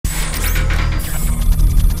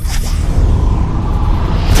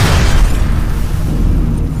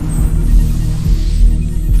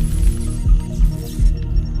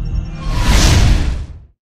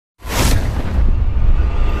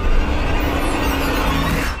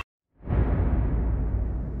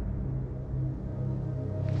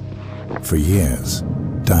For years,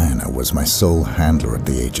 Diana was my sole handler at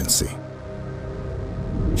the agency.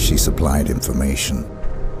 She supplied information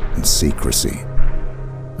and secrecy,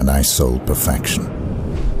 and I sold perfection.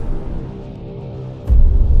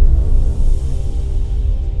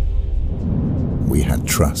 We had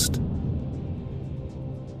trust.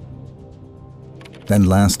 Then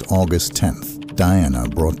last August 10th, Diana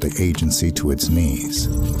brought the agency to its knees.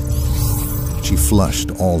 She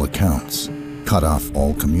flushed all accounts, cut off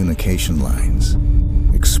all communication lines,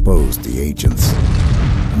 exposed the agents,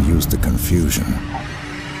 and used the confusion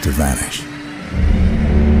to vanish.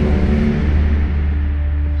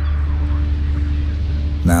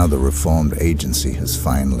 Now the reformed agency has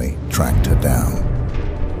finally tracked her down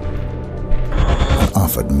and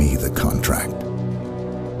offered me the contract.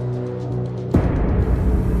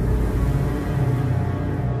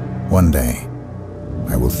 One day,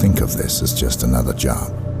 I will think of this as just another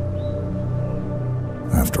job.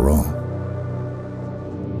 After all,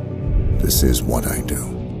 this is what I do.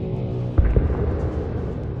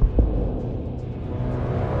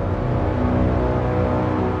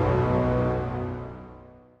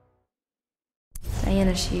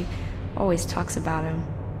 Diana, she always talks about him.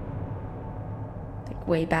 Like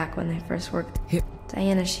way back when they first worked.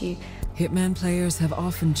 Diana, she... Hitman players have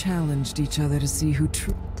often challenged each other to see who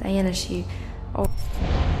Diana, she... Oh.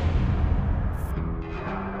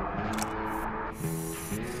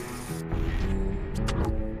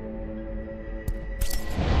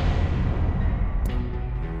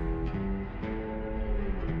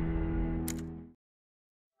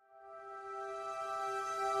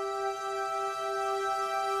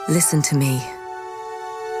 Listen to me.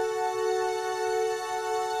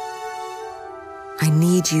 I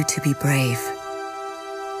need you to be brave.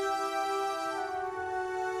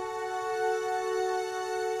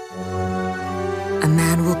 A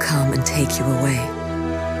man will come and take you away.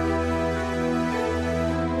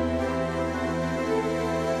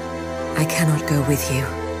 I cannot go with you.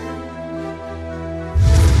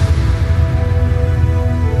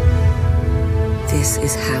 This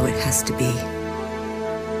is how it has to be.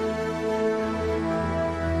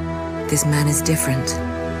 This man is different.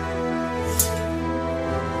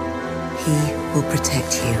 He will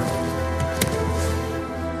protect you.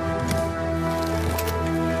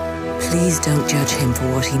 Please don't judge him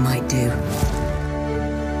for what he might do.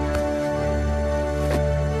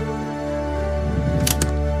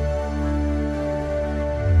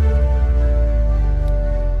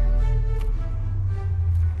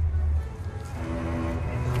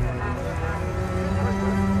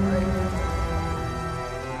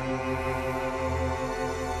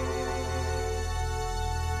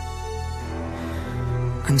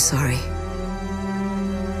 I'm sorry.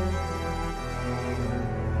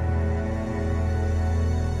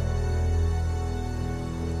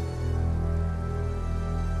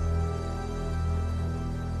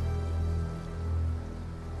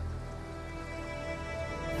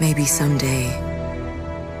 Maybe someday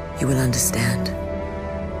you will understand.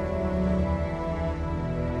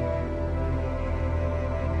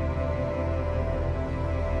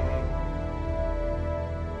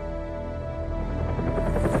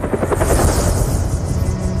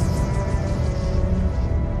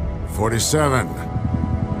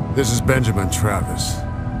 This is Benjamin Travis.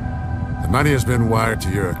 The money has been wired to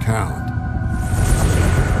your account.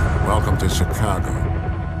 Welcome to Chicago.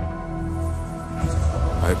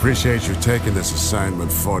 I appreciate you taking this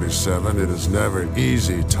assignment, 47. It is never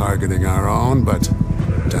easy targeting our own, but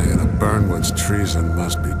Diana Burnwood's treason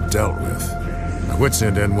must be dealt with. I would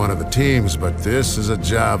send in one of the teams, but this is a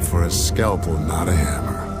job for a scalpel, not a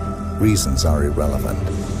hammer. Reasons are irrelevant.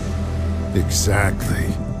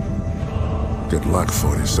 Exactly. Good luck,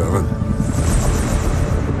 47.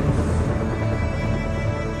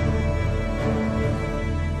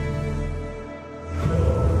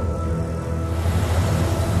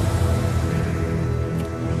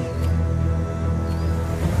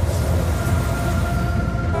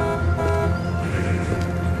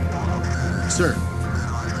 Sir.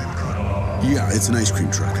 Yeah, it's an ice cream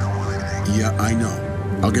truck. Yeah, I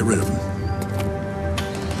know. I'll get rid of him.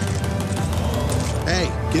 Hey,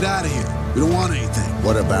 get out of here. We don't want anything.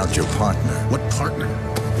 What about your partner? What partner?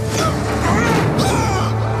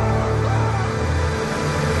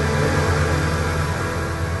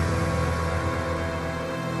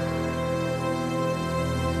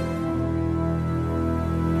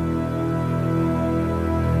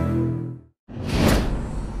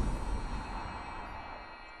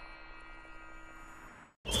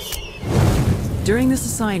 During this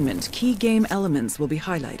assignment, key game elements will be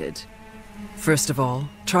highlighted. First of all,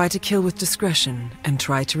 try to kill with discretion and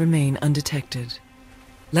try to remain undetected.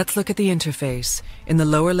 Let's look at the interface. In the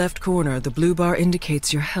lower left corner, the blue bar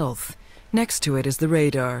indicates your health. Next to it is the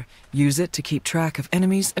radar. Use it to keep track of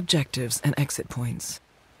enemies, objectives, and exit points.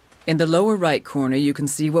 In the lower right corner, you can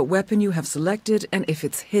see what weapon you have selected and if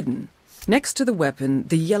it's hidden. Next to the weapon,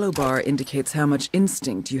 the yellow bar indicates how much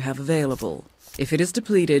instinct you have available. If it is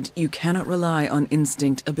depleted, you cannot rely on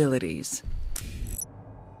instinct abilities.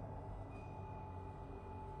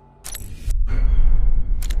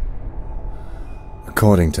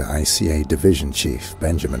 According to ICA Division Chief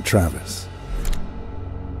Benjamin Travis,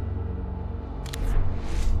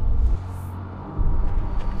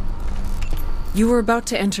 you are about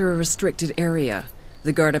to enter a restricted area.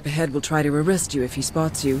 The guard up ahead will try to arrest you if he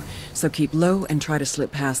spots you, so keep low and try to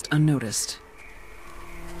slip past unnoticed.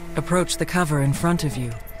 Approach the cover in front of you.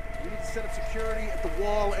 We need to set up security at the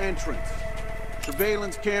wall entrance.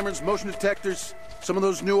 Surveillance cameras, motion detectors, some of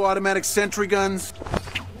those new automatic sentry guns.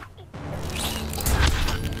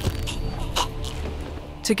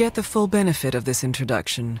 To get the full benefit of this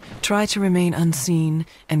introduction, try to remain unseen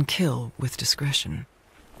and kill with discretion.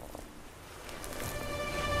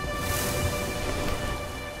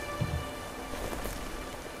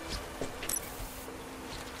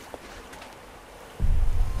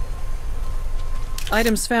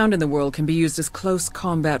 Items found in the world can be used as close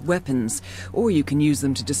combat weapons, or you can use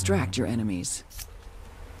them to distract your enemies.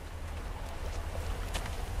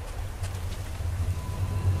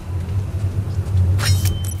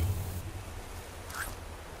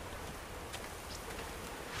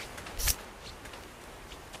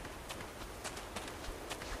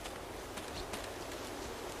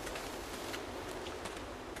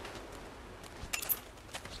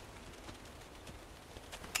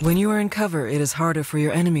 When you are in cover, it is harder for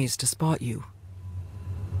your enemies to spot you.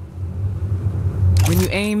 When you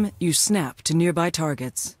aim, you snap to nearby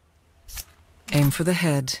targets. Aim for the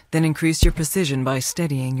head, then increase your precision by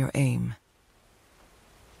steadying your aim.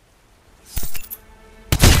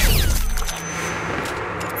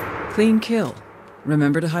 Clean kill.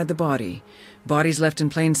 Remember to hide the body. Bodies left in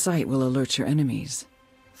plain sight will alert your enemies.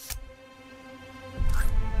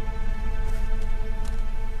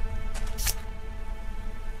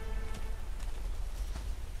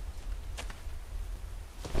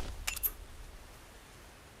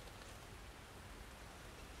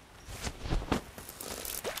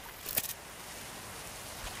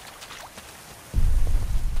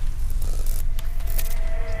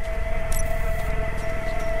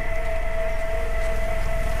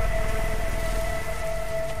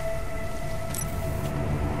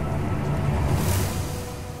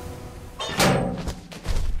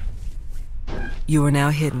 You are now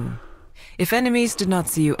hidden. If enemies did not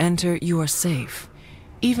see you enter, you are safe,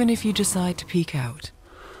 even if you decide to peek out.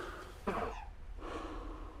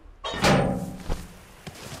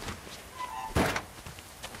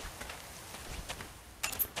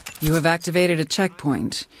 You have activated a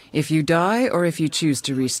checkpoint. If you die or if you choose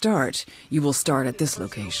to restart, you will start at this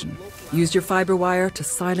location. Use your fiber wire to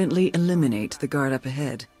silently eliminate the guard up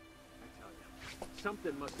ahead.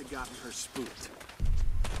 Something must have gotten her spooked.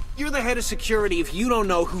 You're the head of security if you don't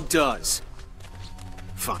know who does.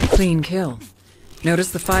 Fine. Clean kill.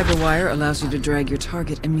 Notice the fiber wire allows you to drag your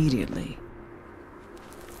target immediately.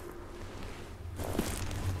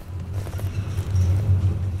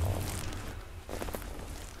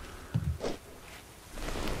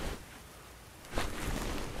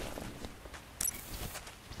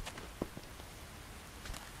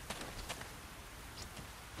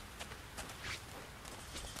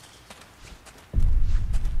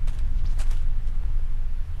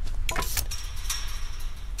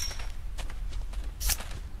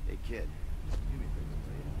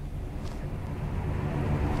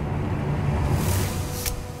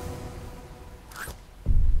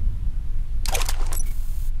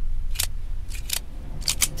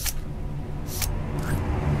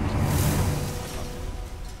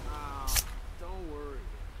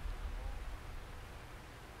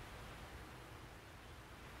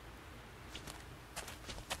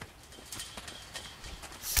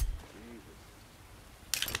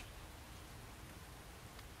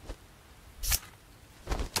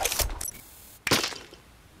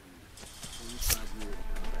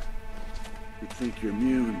 You think you're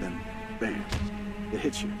immune, then bam, it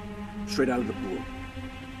hits you, straight out of the blue.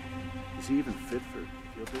 Is he even fit for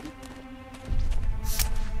field duty?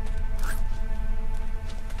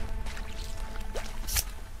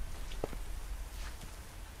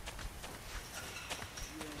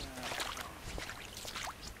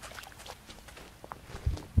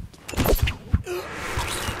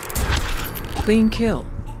 Clean kill.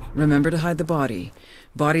 Remember to hide the body.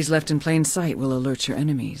 Bodies left in plain sight will alert your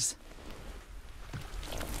enemies.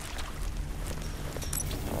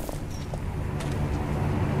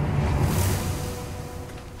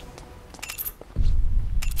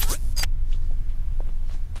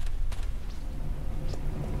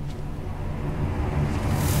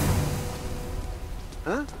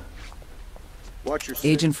 Watch your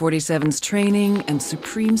Agent 47's training and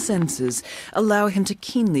supreme senses allow him to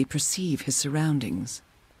keenly perceive his surroundings.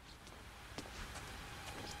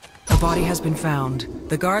 A body has been found.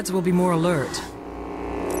 The guards will be more alert.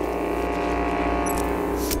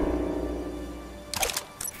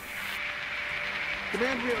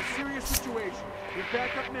 Command, we have a serious situation. We're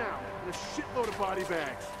back up now, and a shitload of body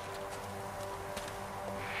bags.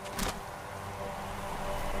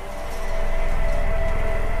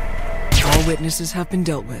 All witnesses have been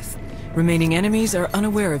dealt with. Remaining enemies are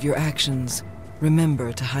unaware of your actions.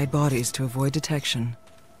 Remember to hide bodies to avoid detection.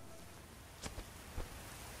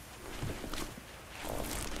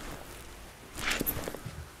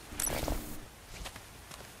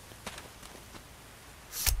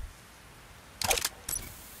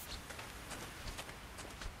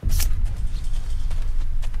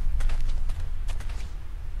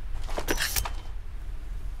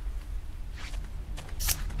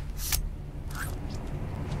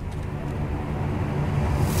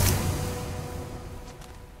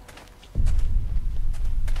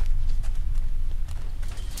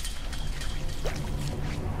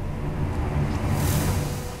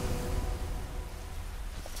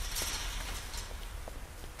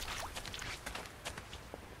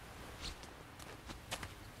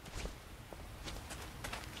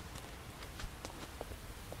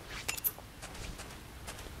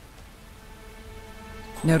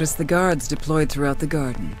 Notice the guards deployed throughout the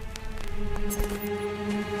garden. This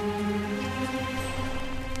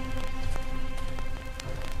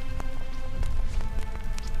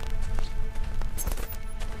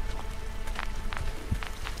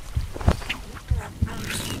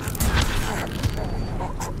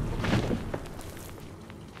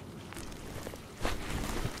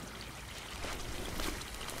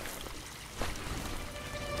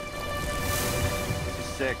is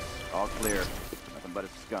 6, all clear. But a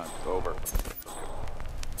skunk. Over.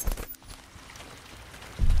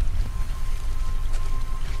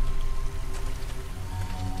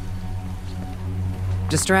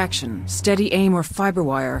 Distraction, steady aim, or fiber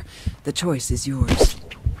wire. The choice is yours.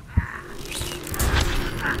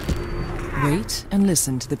 Wait and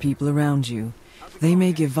listen to the people around you. They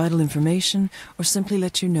may give vital information or simply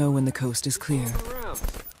let you know when the coast is clear.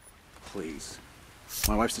 Please.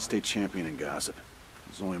 My wife's the state champion in gossip.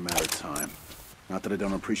 It's only a matter of time. Not that I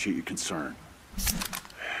don't appreciate your concern.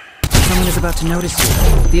 Someone is about to notice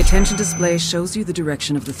you. The attention display shows you the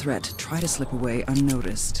direction of the threat. Try to slip away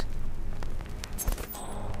unnoticed.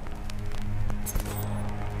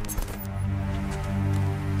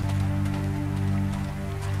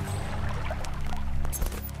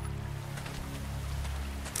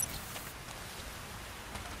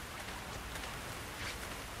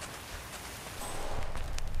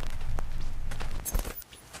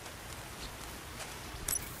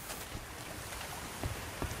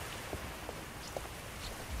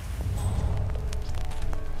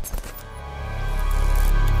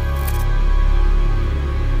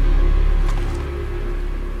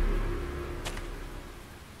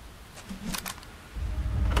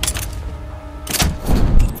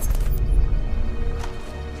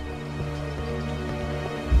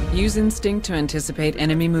 Use instinct to anticipate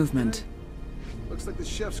enemy movement. Looks like the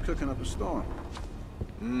chef's cooking up a storm.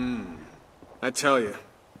 I tell you,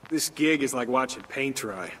 this gig is like watching paint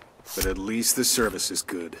dry, but at least the service is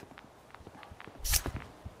good.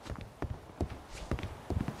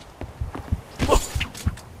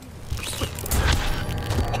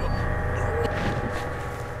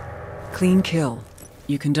 Clean kill.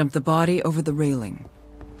 You can dump the body over the railing.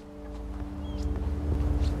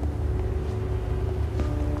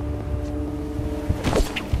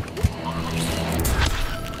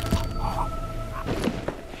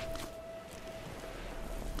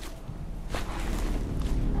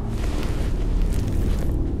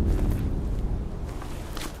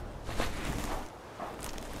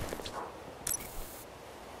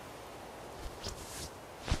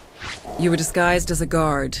 You were disguised as a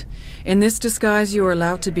guard. In this disguise, you are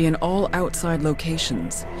allowed to be in all outside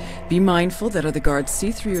locations. Be mindful that other guards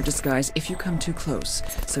see through your disguise if you come too close,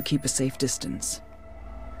 so keep a safe distance.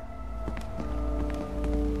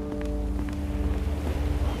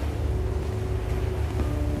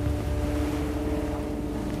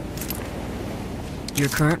 Your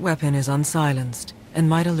current weapon is unsilenced and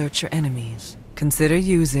might alert your enemies. Consider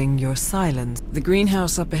using your silence. The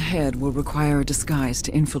greenhouse up ahead will require a disguise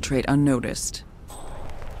to infiltrate unnoticed.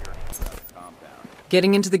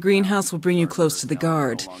 Getting into the greenhouse will bring you close to the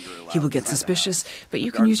guard. He will get suspicious, but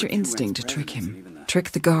you can use your instinct to trick him. Trick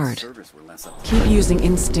the guard. Keep using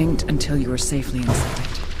instinct until you are safely inside.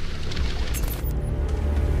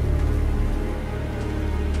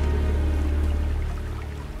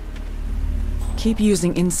 Keep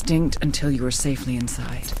using instinct until you are safely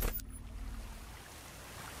inside.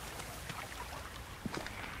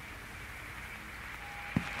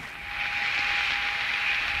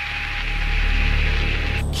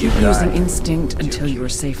 Keep using instinct until you are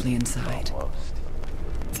safely inside.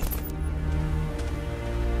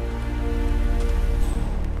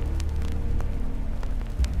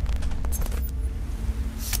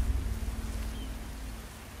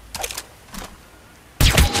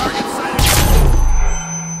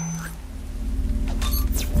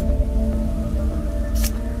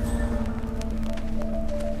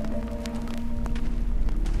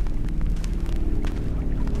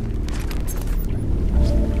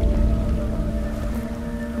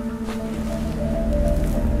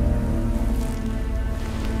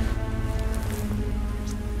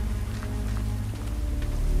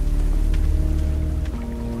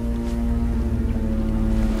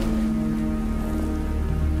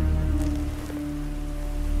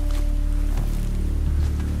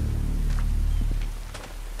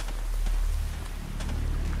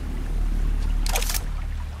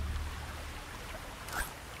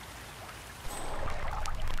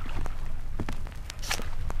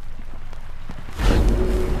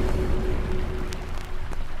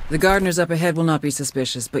 The gardeners up ahead will not be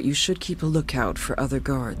suspicious, but you should keep a lookout for other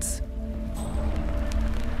guards.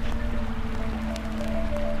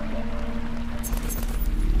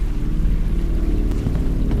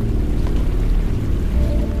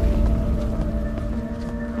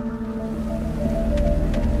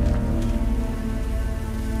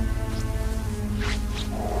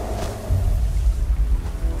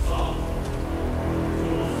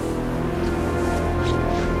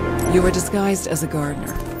 You are disguised as a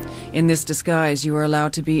gardener. In this disguise, you are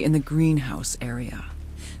allowed to be in the greenhouse area.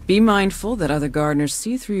 Be mindful that other gardeners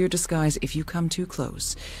see through your disguise if you come too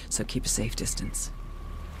close, so keep a safe distance.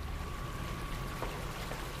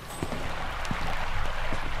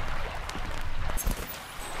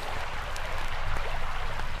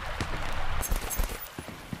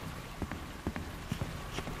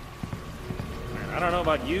 I don't know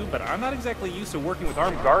about you, but I'm not exactly used to working with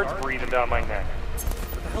armed guards breathing down my neck.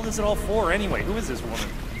 What the hell is it all for anyway? Who is this woman?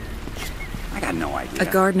 I got no idea. A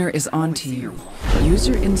gardener is on to you. Use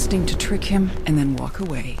your instinct to trick him and then walk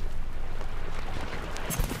away.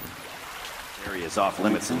 Area is off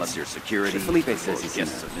limits unless you're security. Felipe says he's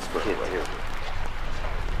yes, in Miss a kid too.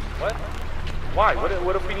 What? Why?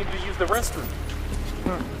 What if we need to use the restroom?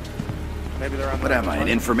 Maybe they're on the... What am I, an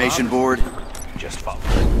information board? Just follow.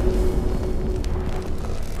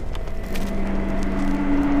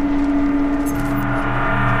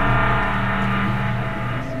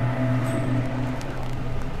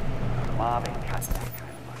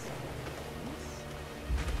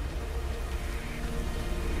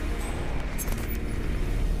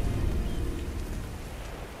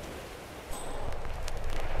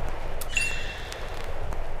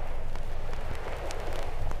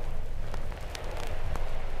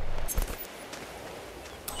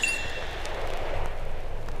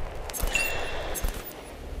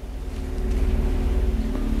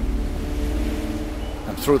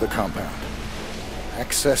 Through the compound.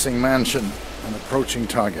 Accessing mansion and approaching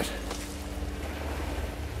target.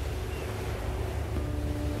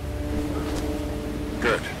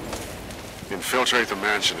 Good. Infiltrate the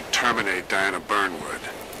mansion and terminate Diana Burnwood.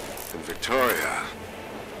 And Victoria,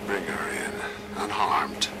 bring her in,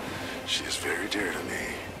 unharmed. She is very dear to me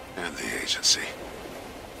and the agency.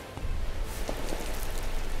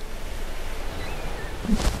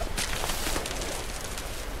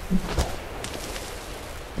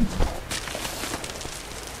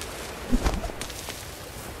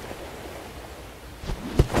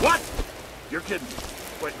 What? You're kidding me.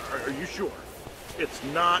 Wait, are you sure? It's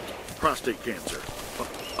not prostate cancer.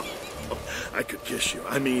 I could kiss you.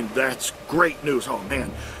 I mean, that's great news. Oh,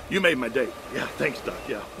 man, you made my day. Yeah, thanks, Doc.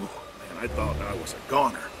 Yeah. Ooh, man, I thought I was a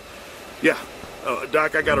goner. Yeah.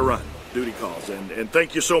 Doc, I gotta run. Duty calls, and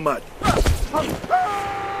thank you so much.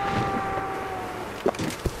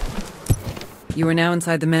 You are now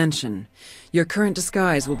inside the mansion. Your current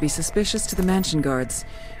disguise will be suspicious to the mansion guards.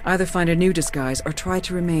 Either find a new disguise or try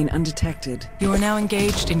to remain undetected. You are now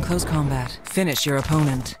engaged in close combat. Finish your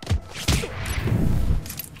opponent.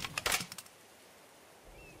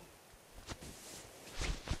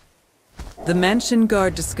 The mansion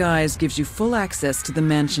guard disguise gives you full access to the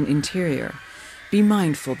mansion interior. Be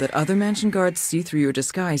mindful that other mansion guards see through your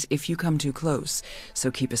disguise if you come too close, so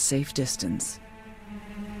keep a safe distance.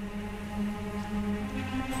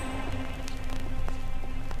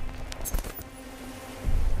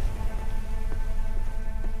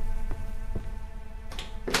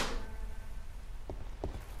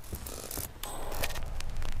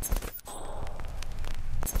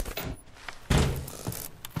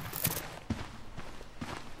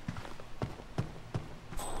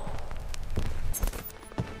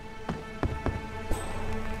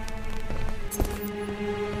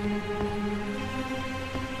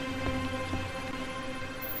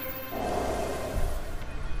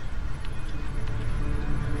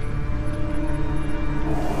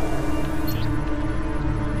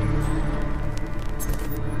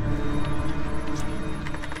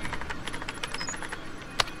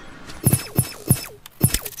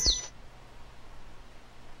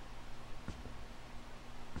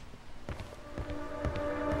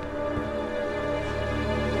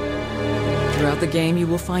 the game, you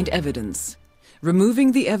will find evidence.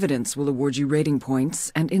 Removing the evidence will award you rating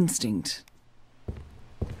points and instinct.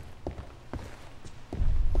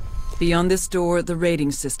 Beyond this door, the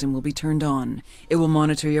rating system will be turned on. It will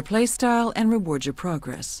monitor your playstyle and reward your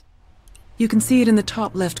progress. You can see it in the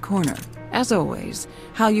top left corner. As always,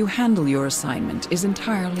 how you handle your assignment is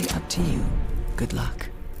entirely up to you. Good luck.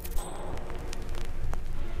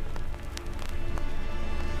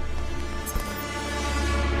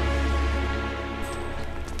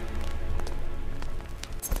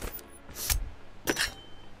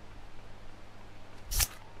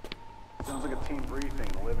 Sounds like a team briefing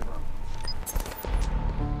in the living room.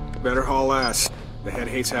 Better haul ass. The head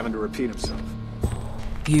hates having to repeat himself.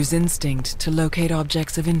 Use instinct to locate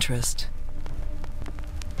objects of interest.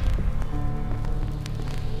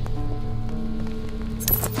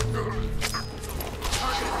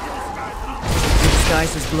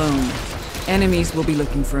 Disguise is blown. Enemies will be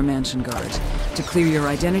looking for a mansion guard. To clear your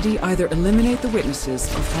identity, either eliminate the witnesses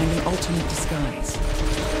or find an alternate disguise.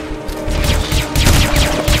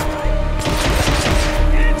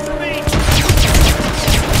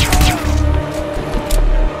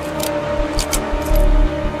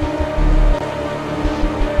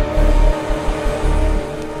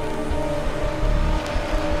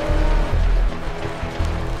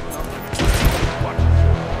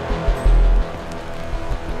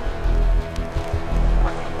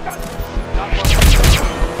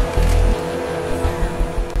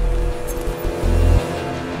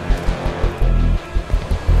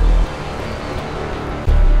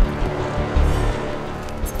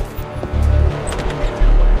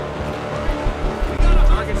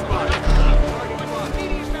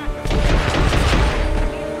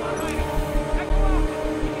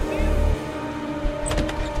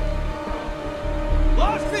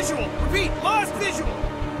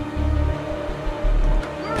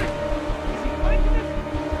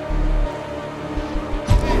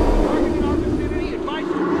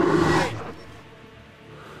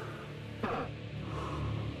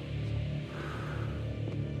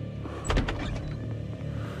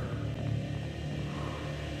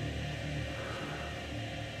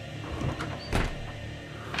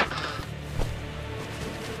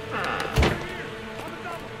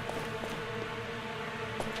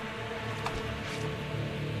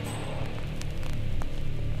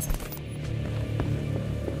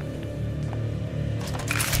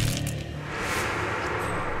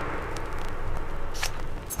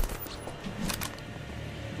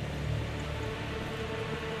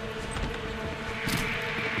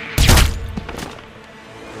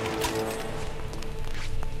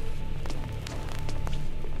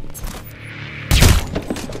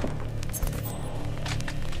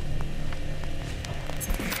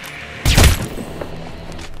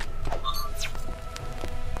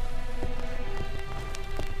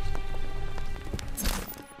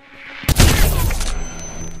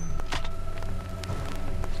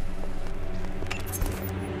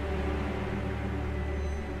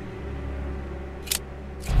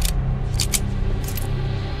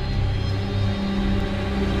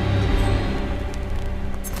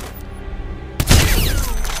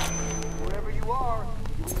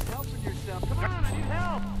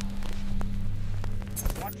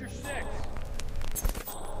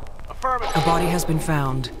 A body has been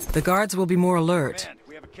found. The guards will be more alert. Command,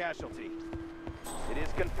 we have a casualty. It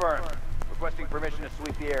is confirmed. Requesting permission to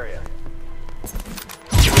sweep the area.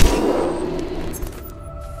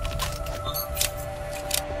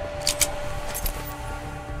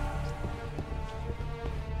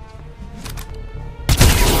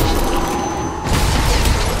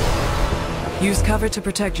 Use cover to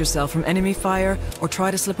protect yourself from enemy fire or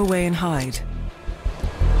try to slip away and hide.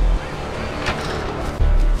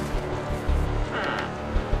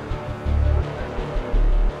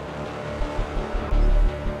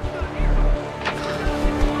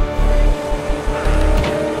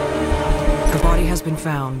 Has been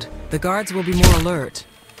found. The guards will be more alert.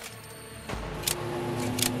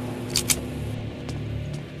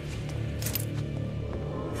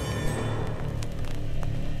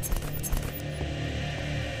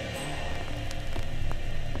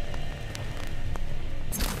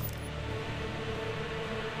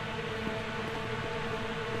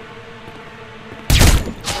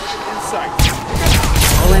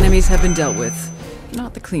 All enemies have been dealt with.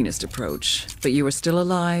 Not the cleanest approach, but you are still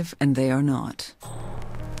alive and they are not.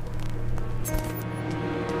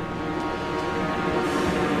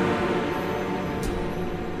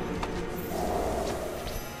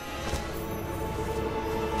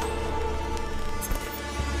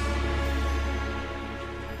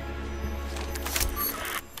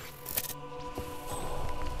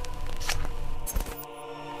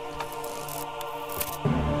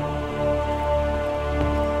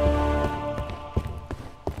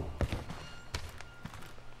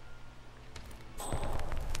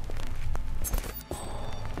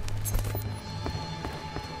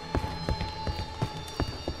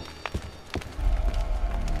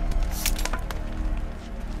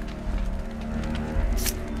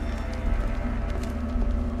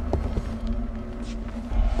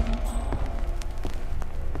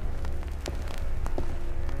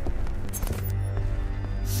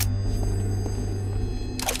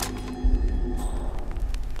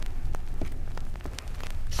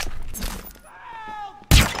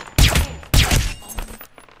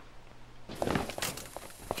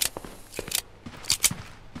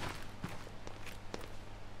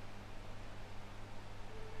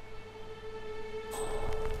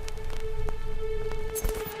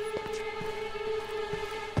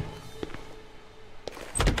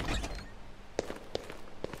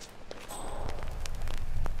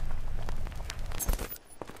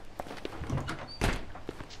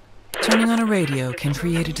 Turning on a radio can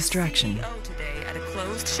create a distraction. Today at a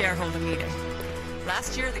closed shareholder meeting.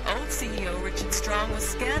 Last year, the old CEO, Richard Strong, was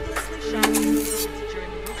scandalously shot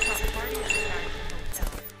during a rooftop party at the Paris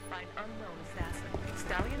Hotel by an unknown assassin.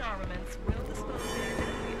 Stallion Armaments will disclose the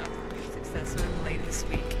identity of the new successor later this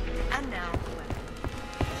week. And now,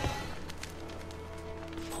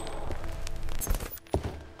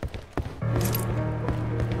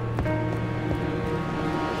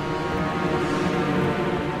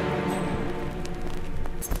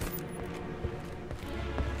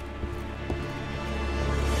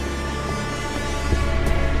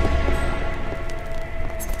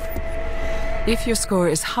 if your score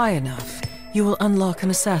is high enough, you will unlock an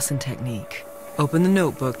assassin technique. Open the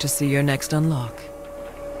notebook to see your next unlock.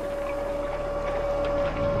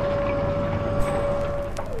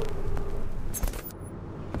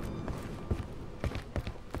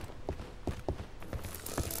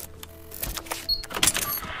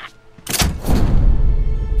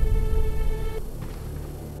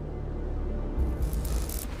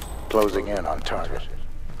 Closing in on target.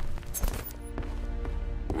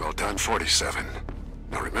 Well done, 47.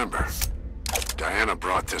 Now remember, Diana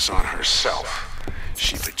brought this on herself.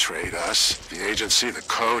 She betrayed us, the agency, the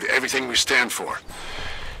code, everything we stand for.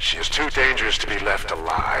 She is too dangerous to be left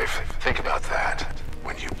alive. Think about that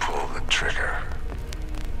when you pull the trigger.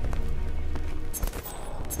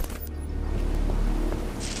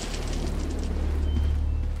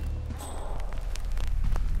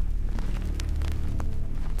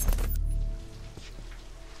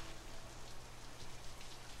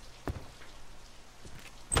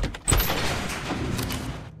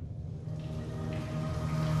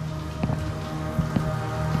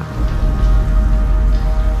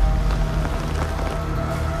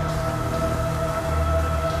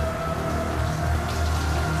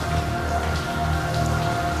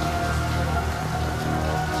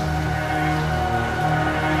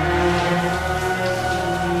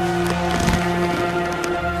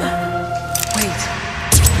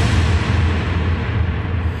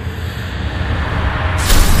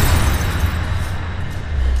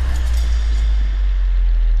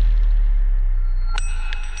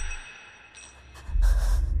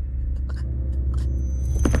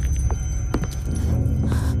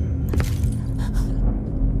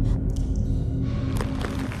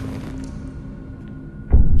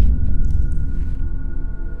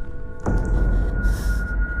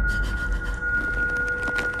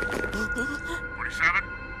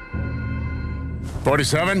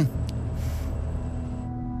 '47?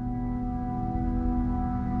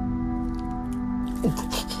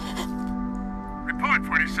 Report,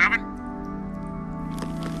 47.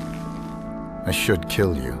 I should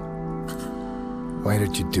kill you. Why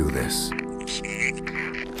did you do this?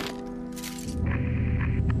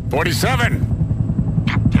 47!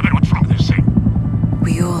 Damn it, what's wrong with this thing?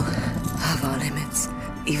 we all have our limits.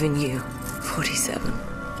 Even you, 47.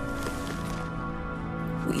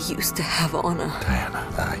 We used to have honor.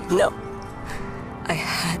 Diana, No. I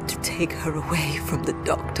had to take her away from the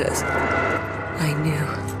doctors. I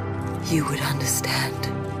knew you would understand.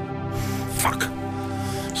 Fuck.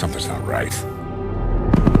 Something's not right.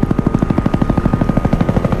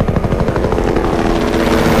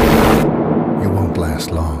 You won't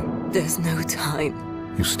last long. There's no time.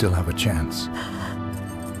 You still have a chance.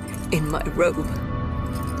 In my robe.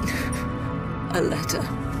 A letter.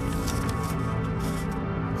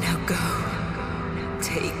 Now go.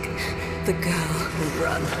 Take the girl and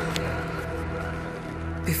run.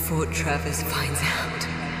 Before Travis finds out.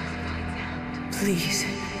 Please.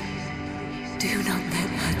 Do not let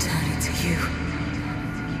her turn into you.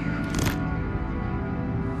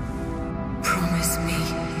 Promise me.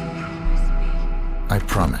 I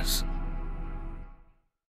promise.